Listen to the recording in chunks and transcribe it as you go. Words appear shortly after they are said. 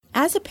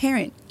As a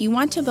parent, you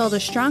want to build a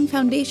strong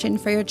foundation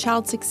for your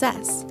child's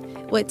success.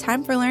 With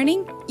Time for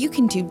Learning, you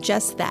can do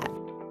just that.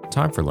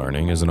 Time for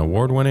Learning is an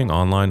award-winning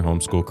online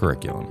homeschool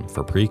curriculum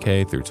for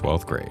pre-K through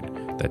 12th grade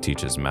that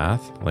teaches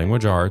math,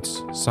 language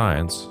arts,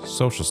 science,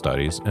 social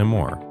studies, and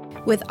more.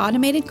 With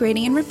automated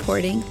grading and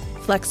reporting,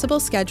 flexible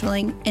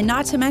scheduling, and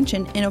not to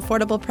mention an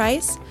affordable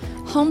price,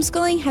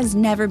 homeschooling has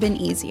never been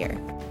easier.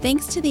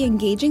 Thanks to the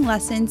engaging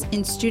lessons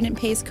in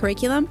student-paced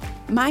curriculum,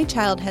 my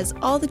child has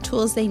all the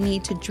tools they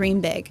need to dream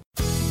big.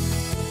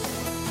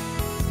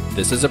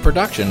 This is a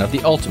production of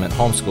the Ultimate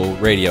Homeschool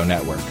Radio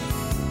Network.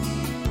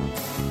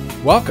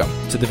 Welcome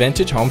to the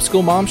Vintage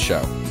Homeschool Mom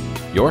Show.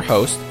 Your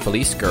host,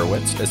 Felice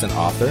Gerwitz, is an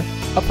author,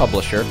 a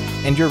publisher,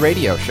 and your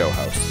radio show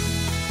host.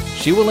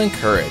 She will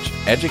encourage,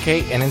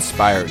 educate, and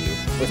inspire you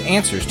with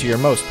answers to your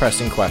most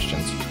pressing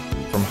questions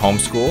from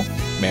homeschool,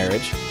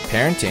 marriage,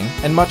 parenting,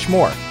 and much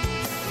more.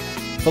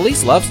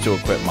 Felice loves to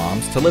equip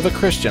moms to live a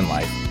Christian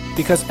life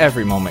because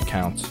every moment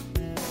counts.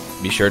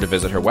 Be sure to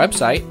visit her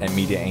website at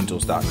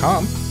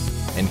mediaangels.com.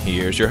 And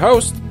here's your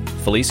host,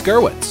 Felice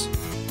Gerwitz.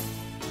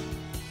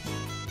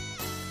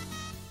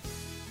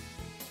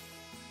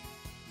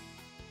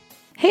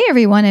 Hey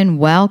everyone, and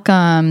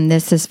welcome.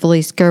 This is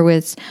Felice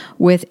Gerwitz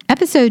with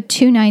episode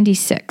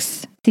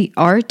 296, The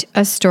Art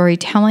of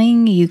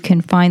Storytelling. You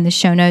can find the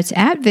show notes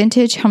at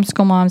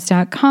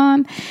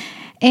vintagehomeschoolmoms.com.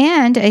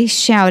 And a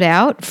shout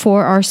out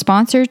for our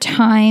sponsor,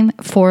 Time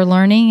for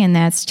Learning, and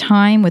that's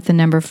time with the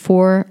number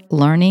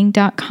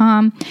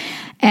 4learning.com.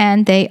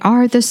 And they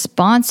are the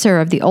sponsor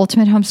of the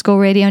Ultimate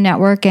Homeschool Radio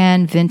Network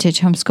and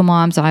Vintage Homeschool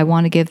Moms. I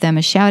want to give them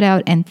a shout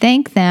out and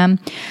thank them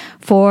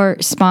for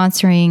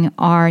sponsoring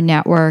our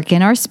network.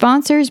 And our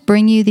sponsors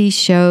bring you these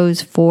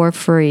shows for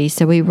free.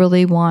 So we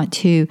really want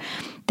to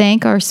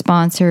thank our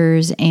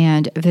sponsors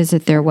and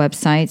visit their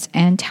websites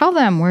and tell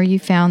them where you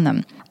found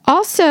them.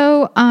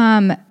 Also,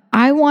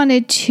 I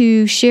wanted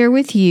to share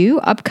with you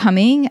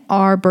upcoming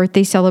our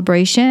birthday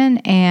celebration,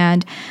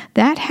 and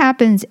that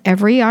happens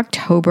every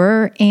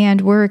October, and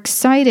we're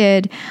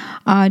excited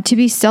to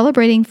be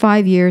celebrating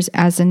 5 years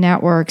as a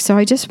network. So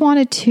I just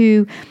wanted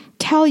to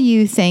tell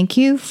you thank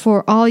you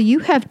for all you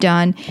have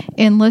done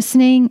in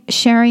listening,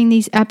 sharing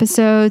these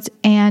episodes,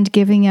 and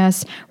giving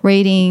us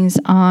ratings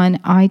on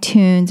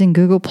iTunes and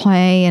Google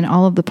Play and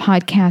all of the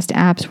podcast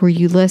apps where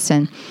you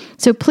listen.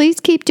 So please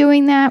keep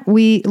doing that.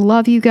 We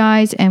love you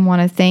guys and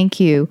want to thank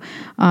you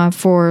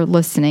for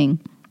listening.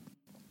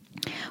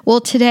 Well,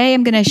 today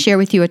I'm going to share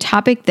with you a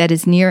topic that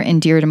is near and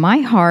dear to my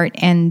heart,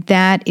 and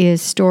that is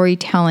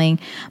storytelling.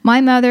 My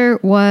mother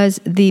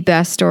was the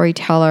best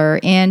storyteller,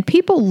 and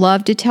people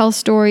love to tell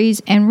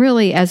stories, and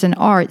really as an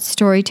art,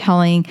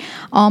 storytelling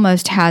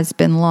almost has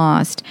been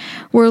lost.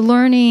 We're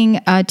learning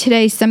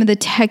today some of the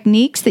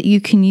techniques that you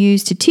can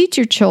use to teach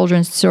your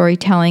children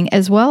storytelling,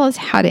 as well as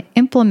how to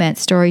implement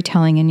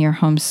storytelling in your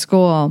home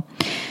school.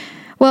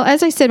 Well,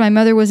 as I said, my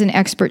mother was an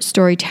expert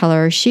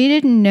storyteller. She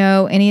didn't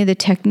know any of the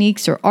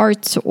techniques or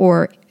arts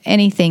or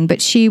anything,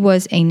 but she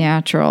was a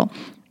natural.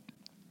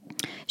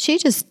 She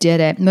just did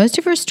it. Most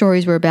of her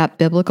stories were about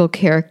biblical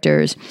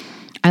characters.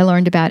 I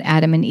learned about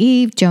Adam and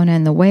Eve, Jonah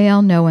and the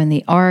whale, Noah and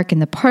the ark,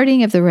 and the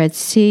parting of the Red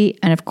Sea,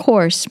 and of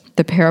course,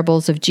 the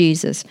parables of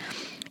Jesus.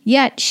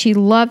 Yet, she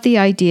loved the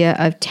idea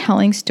of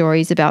telling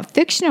stories about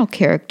fictional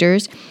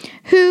characters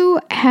who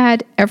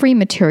had every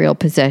material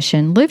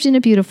possession, lived in a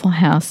beautiful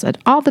house, had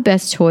all the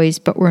best toys,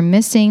 but were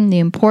missing the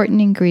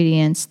important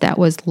ingredients that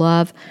was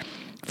love,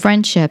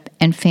 friendship,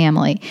 and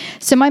family.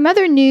 So my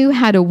mother knew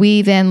how to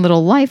weave in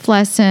little life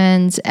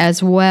lessons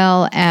as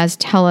well as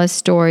tell us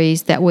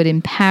stories that would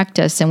impact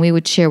us and we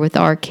would share with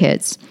our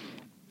kids.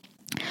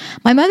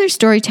 My mother's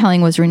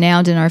storytelling was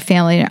renowned in our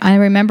family. I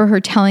remember her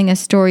telling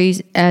us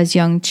stories as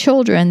young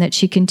children that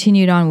she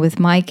continued on with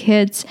my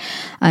kids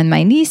and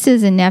my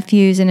nieces and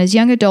nephews. And as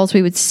young adults,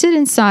 we would sit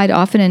inside,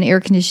 often in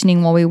air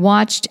conditioning, while we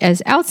watched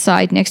as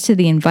outside, next to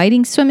the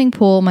inviting swimming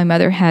pool, my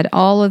mother had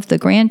all of the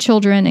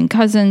grandchildren and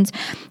cousins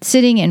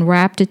sitting in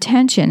rapt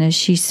attention as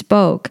she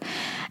spoke.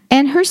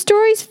 And her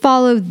stories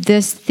followed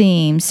this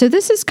theme. So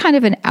this is kind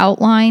of an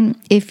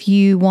outline if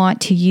you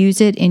want to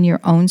use it in your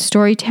own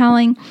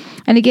storytelling.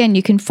 And again,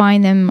 you can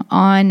find them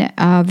on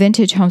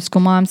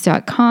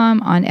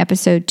vintagehomeschoolmoms.com on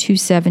episode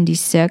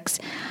 276,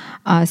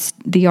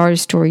 The Art of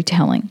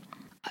Storytelling.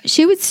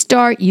 She would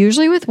start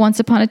usually with Once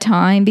Upon a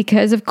Time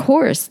because, of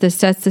course, this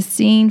sets the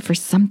scene for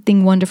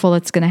something wonderful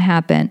that's going to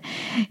happen.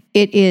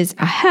 It is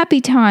a happy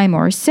time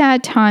or a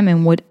sad time,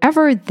 and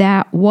whatever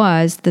that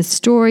was, the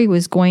story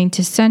was going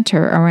to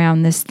center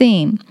around this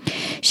theme.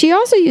 She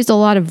also used a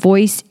lot of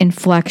voice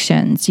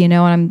inflections,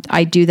 and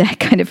I do that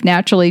kind of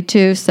naturally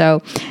too,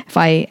 so if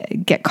I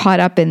get caught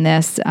up in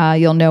this,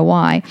 you'll know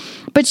why.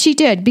 But she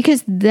did,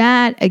 because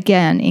that,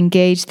 again,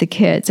 engaged the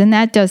kids, and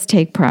that does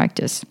take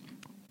practice.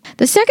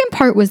 The second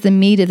part was the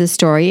meat of the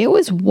story. It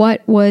was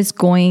what was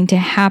going to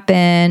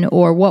happen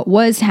or what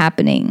was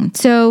happening.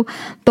 So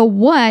the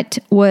what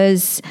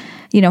was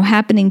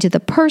happening to the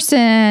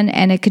person,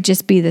 and it could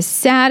just be the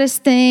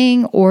saddest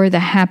thing or the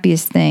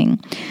happiest thing.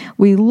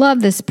 We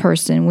love this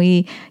person.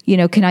 We,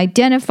 can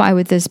identify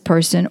with this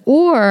person,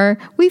 or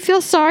we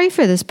feel sorry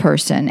for this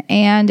person.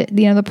 And,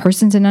 the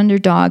person's an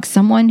underdog,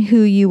 someone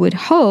who you would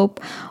hope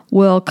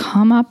will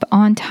come up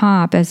on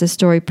top as the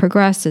story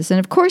progresses. And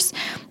of course,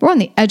 we're on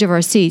the edge of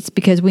our seats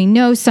because we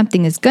know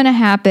something is going to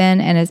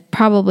happen and it's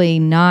probably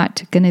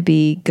not going to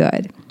be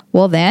good.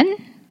 Well then,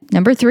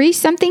 number 3,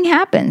 something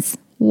happens.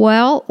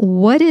 Well,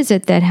 what is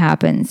it that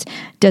happens?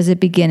 Does it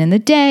begin in the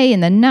day,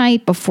 in the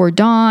night, before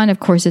dawn? Of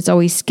course, it's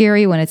always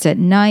scary when it's at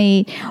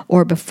night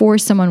or before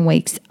someone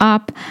wakes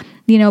up.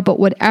 But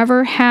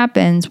whatever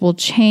happens will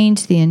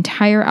change the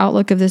entire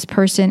outlook of this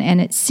person,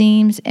 and it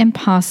seems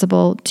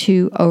impossible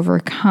to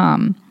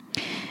overcome.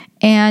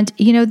 And,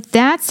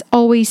 that's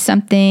always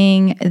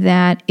something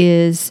that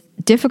is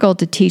difficult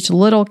to teach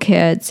little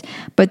kids,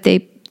 but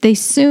they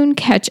soon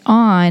catch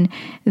on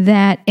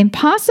that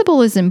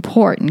impossible is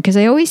important, because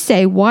I always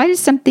say, why does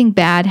something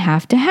bad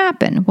have to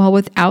happen? Well,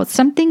 without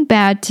something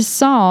bad to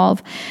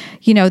solve,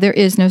 there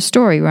is no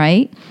story,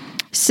 right?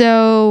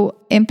 So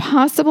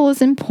impossible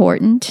is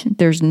important.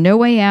 There's no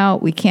way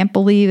out. We can't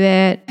believe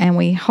it. And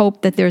we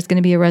hope that there's going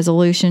to be a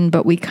resolution,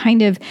 but we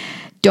kind of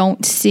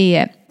don't see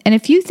it. And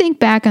if you think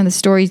back on the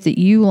stories that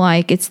you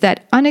like, it's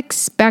that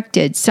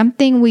unexpected,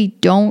 something we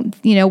don't,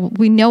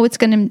 we know it's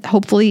going to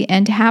hopefully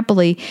end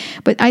happily.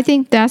 But I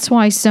think that's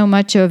why so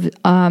much of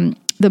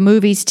the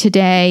movies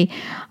today,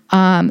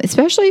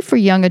 especially for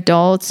young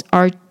adults,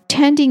 are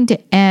tending to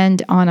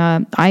end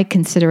on I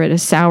consider it a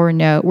sour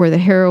note, where the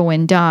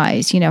heroine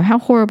dies. How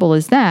horrible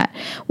is that?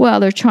 Well,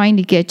 they're trying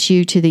to get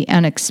you to the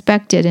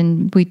unexpected,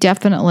 and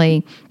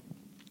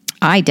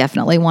I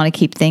definitely want to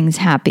keep things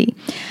happy.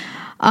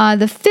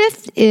 The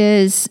 5th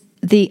is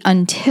the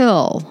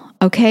until.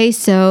 Okay,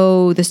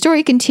 so the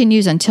story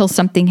continues until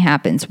something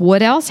happens.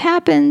 What else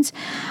happens?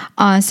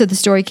 So the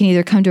story can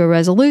either come to a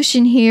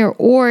resolution here,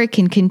 or it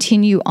can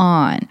continue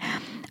on.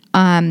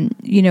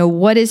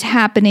 What is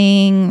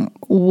happening?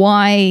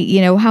 Why,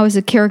 how is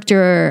the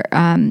character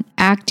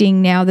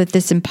acting now that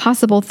this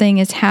impossible thing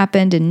has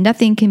happened and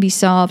nothing can be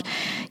solved?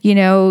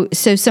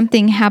 So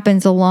something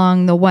happens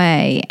along the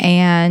way.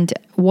 And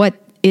what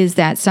is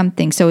that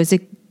something? So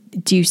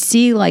do you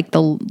see like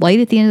the light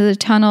at the end of the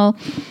tunnel,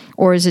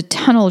 or is a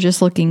tunnel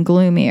just looking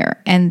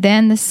gloomier? And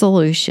then the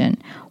solution.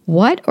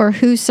 What or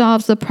who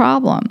solves the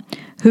problem?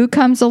 Who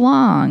comes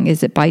along?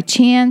 Is it by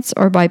chance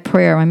or by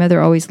prayer? My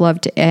mother always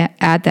loved to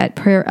add that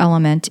prayer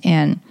element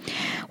in.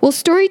 Well,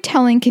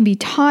 storytelling can be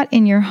taught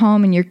in your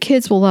home, and your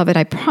kids will love it,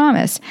 I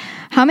promise.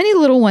 How many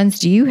little ones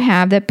do you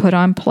have that put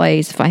on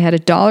plays? If I had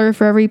 $1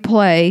 for every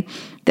play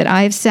that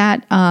I've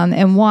sat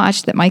and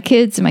watched that my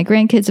kids and my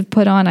grandkids have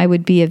put on, I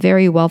would be a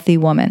very wealthy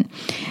woman.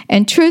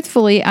 And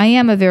truthfully, I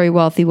am a very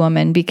wealthy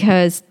woman,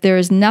 because there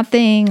is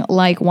nothing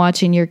like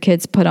watching your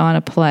kids put on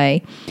a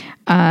play.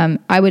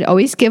 I would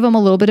always give them a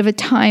little bit of a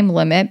time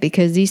limit,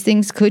 because these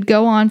things could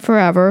go on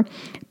forever,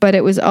 but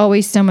it was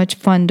always so much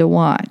fun to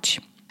watch.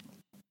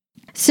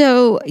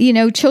 So,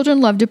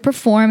 children love to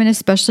perform, and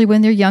especially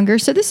when they're younger.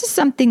 So this is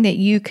something that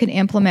you can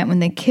implement when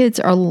the kids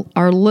are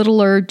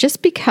littler,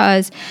 just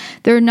because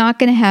they're not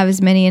going to have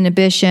as many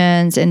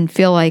inhibitions and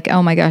feel like,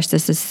 oh my gosh,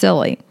 this is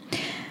silly.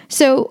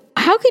 So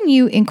how can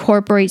you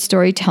incorporate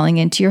storytelling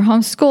into your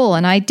homeschool?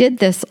 And I did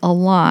this a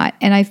lot.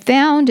 And I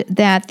found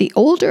that the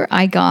older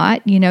I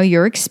got,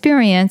 your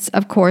experience,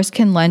 of course,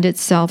 can lend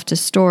itself to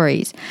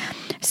stories.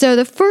 So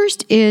the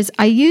first is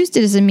I used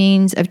it as a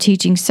means of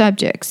teaching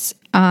subjects.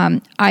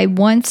 I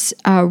once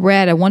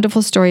read a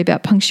wonderful story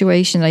about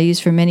punctuation that I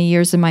used for many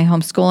years in my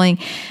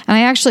homeschooling. And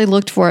I actually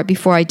looked for it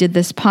before I did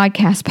this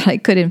podcast, but I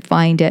couldn't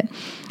find it.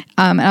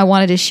 And I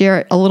wanted to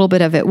share a little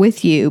bit of it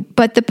with you.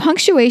 But the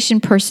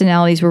punctuation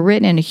personalities were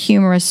written in a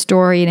humorous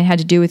story, and it had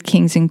to do with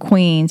kings and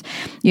queens.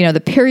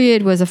 The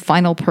period was a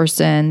final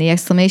person. The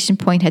exclamation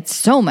point had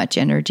so much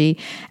energy,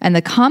 and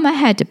the comma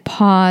had to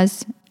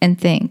pause and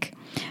think.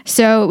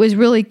 So it was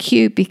really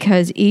cute,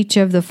 because each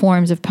of the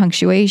forms of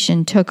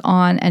punctuation took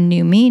on a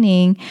new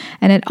meaning,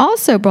 and it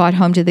also brought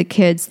home to the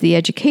kids the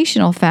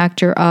educational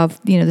factor of,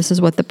 this is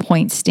what the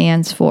point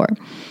stands for.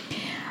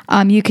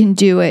 You can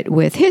do it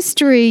with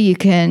history. You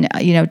can,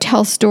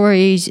 tell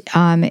stories.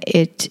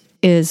 It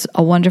is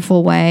a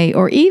wonderful way,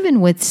 or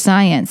even with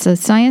science. So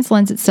science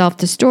lends itself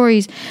to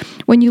stories.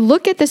 When you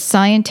look at the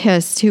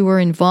scientists who were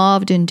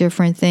involved in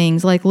different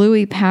things, like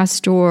Louis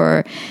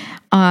Pasteur,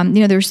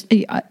 there's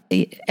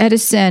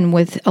Edison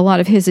with a lot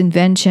of his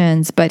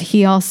inventions, but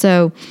he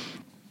also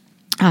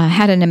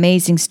had an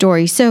amazing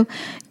story. So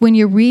when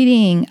you're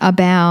reading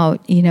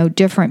about,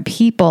 different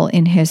people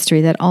in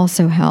history, that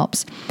also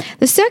helps.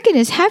 The second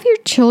is have your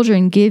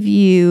children give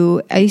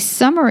you a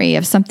summary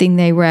of something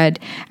they read,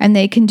 and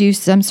they can do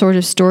some sort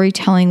of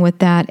storytelling with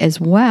that as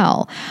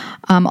well.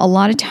 A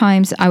lot of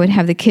times I would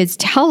have the kids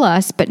tell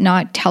us, but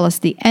not tell us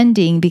the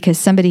ending, because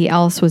somebody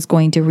else was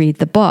going to read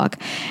the book.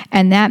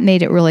 And that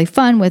made it really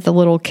fun with the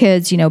little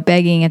kids,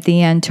 begging at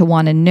the end to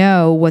want to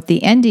know what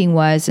the ending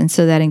was. And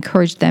so that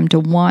encouraged them to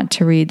want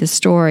to read the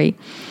story.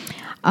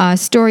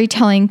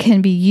 Storytelling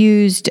can be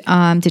used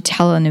to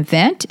tell an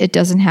event. It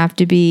doesn't have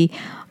to be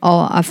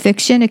a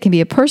fiction. It can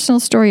be a personal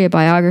story, a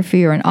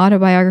biography, or an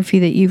autobiography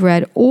that you've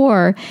read,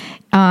 or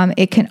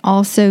it can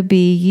also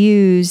be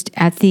used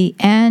at the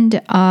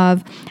end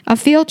of a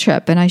field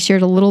trip. And I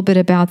shared a little bit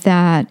about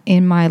that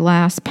in my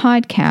last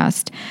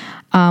podcast.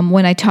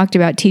 When I talked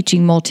about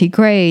teaching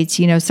multi-grades,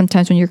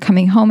 sometimes when you're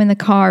coming home in the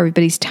car,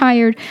 everybody's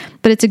tired,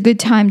 but it's a good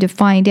time to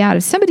find out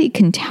if somebody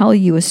can tell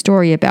you a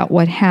story about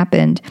what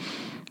happened,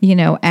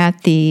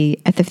 at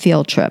the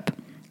field trip.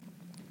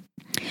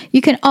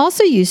 You can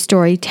also use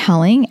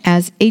storytelling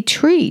as a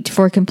treat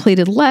for a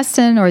completed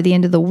lesson or the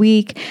end of the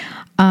week.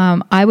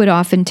 I would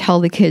often tell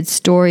the kids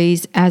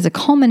stories as a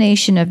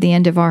culmination of the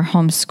end of our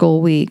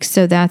homeschool week.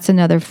 So that's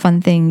another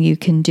fun thing you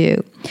can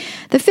do.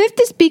 The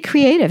fifth is be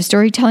creative.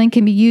 Storytelling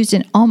can be used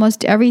in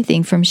almost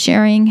everything, from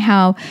sharing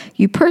how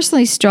you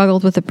personally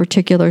struggled with a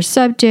particular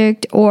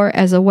subject, or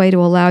as a way to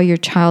allow your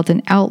child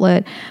an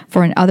outlet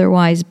for an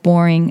otherwise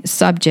boring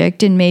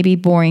subject, and maybe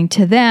boring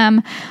to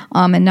them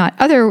and not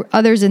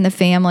others in the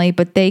family,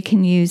 but they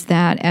can use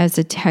that as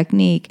a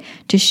technique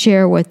to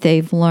share what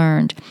they've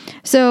learned.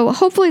 So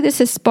hopefully this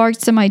has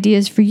sparked some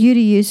ideas for you to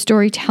use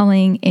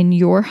storytelling in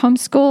your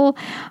homeschool.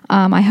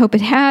 I hope it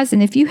has.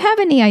 And if you have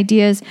any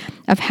ideas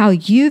of how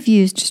you've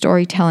used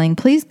storytelling,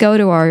 please go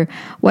to our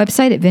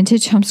website at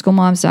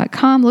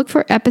vintagehomeschoolmoms.com. Look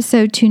for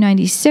episode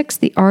 296,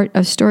 The Art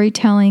of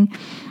Storytelling,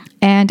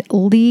 and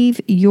leave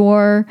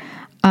your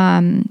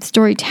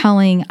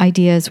storytelling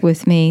ideas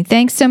with me.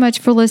 Thanks so much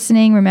for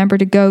listening. Remember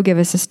to go give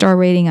us a star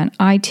rating on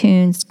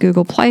iTunes,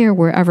 Google Play, or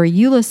wherever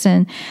you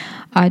listen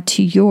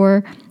to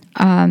your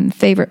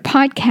favorite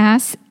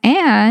podcasts.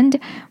 And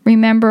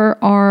remember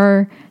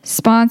our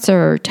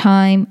sponsor,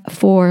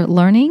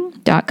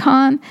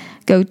 timeforlearning.com.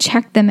 Go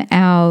check them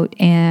out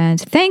and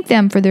thank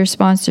them for their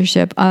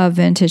sponsorship of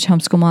Vintage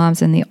Homeschool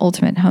Moms and the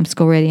Ultimate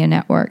Homeschool Radio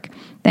Network.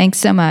 Thanks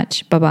so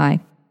much. Bye-bye.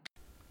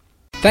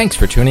 Thanks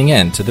for tuning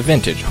in to the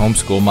Vintage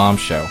Homeschool Mom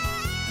Show.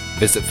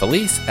 Visit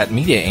Felice at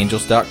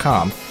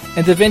MediaAngels.com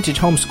and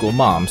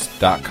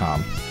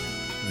TheVintageHomeschoolMoms.com.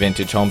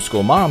 Vintage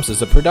Homeschool Moms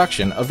is a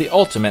production of the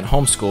Ultimate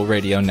Homeschool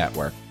Radio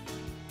Network.